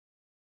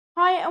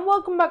Hi and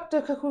welcome back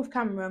to Cooking with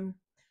Cameron.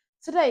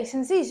 Today,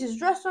 since these is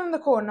just around the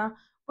corner,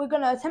 we're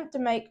going to attempt to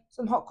make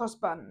some hot cross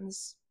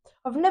buns.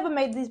 I've never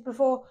made these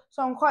before,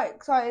 so I'm quite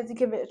excited to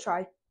give it a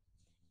try.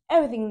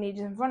 Everything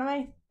needed in front of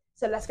me,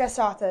 so let's get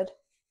started.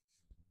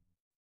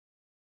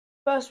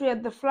 First we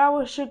add the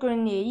flour, sugar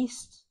and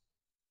yeast.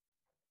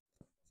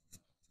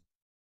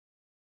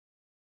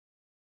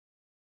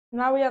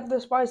 Now we add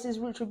the spices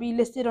which will be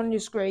listed on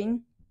your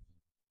screen.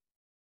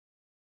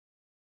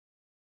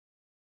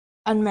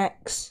 And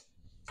mix.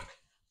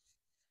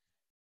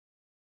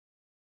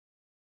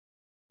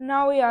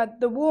 Now we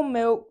add the warm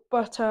milk,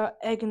 butter,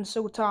 egg and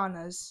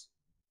sultanas.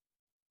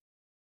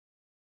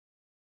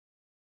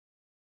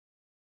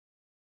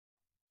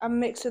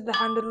 And mix with the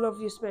handle of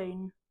your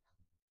spoon.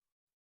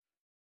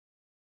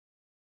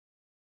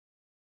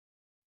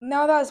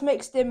 Now that's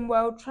mixed in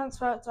well,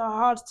 transfer it to a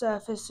hard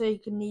surface so you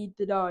can knead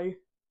the dough.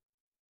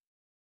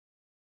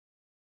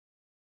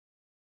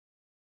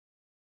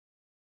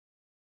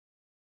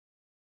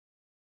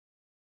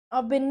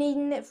 I've been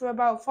kneading it for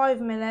about 5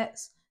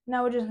 minutes,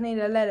 now we just need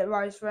to let it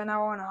rise for an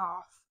hour and a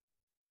half.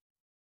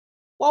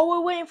 While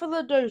we're waiting for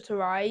the dough to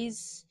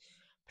rise,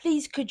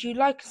 please could you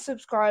like and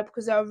subscribe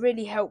because that will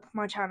really help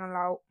my channel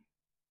out.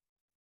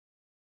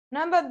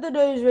 Now that the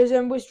dough is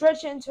risen, we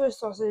stretch it into a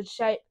sausage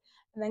shape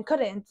and then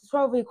cut it into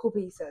 12 equal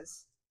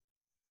pieces.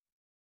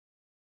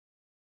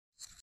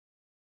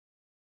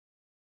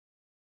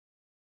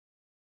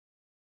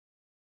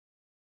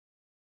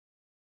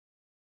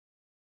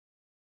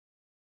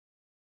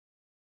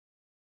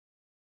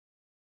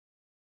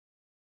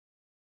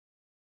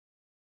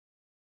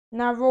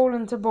 Now roll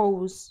into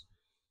balls.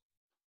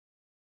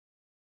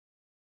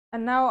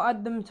 And now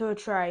add them to a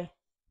tray.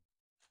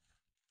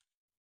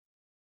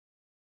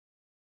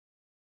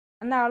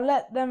 And now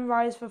let them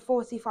rise for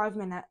 45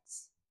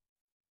 minutes.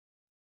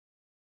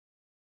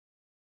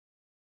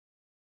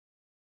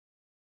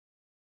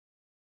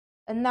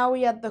 And now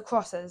we add the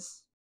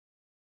crosses.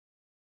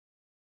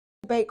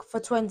 Bake for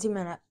 20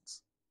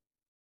 minutes.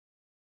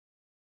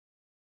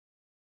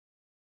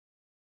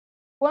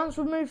 Once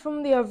removed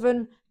from the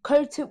oven,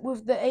 coat it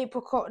with the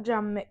apricot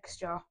jam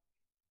mixture.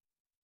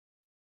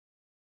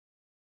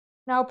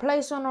 Now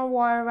place on a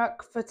wire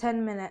rack for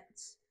 10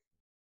 minutes.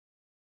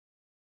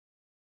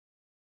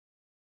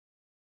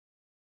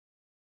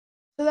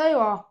 So there you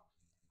are,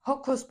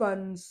 hot cross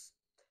buns.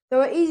 They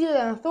were easier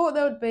than I thought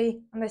they would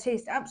be and they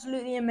taste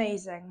absolutely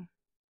amazing.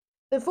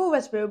 The full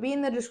recipe will be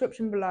in the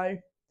description below.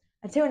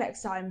 Until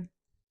next time,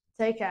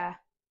 take care.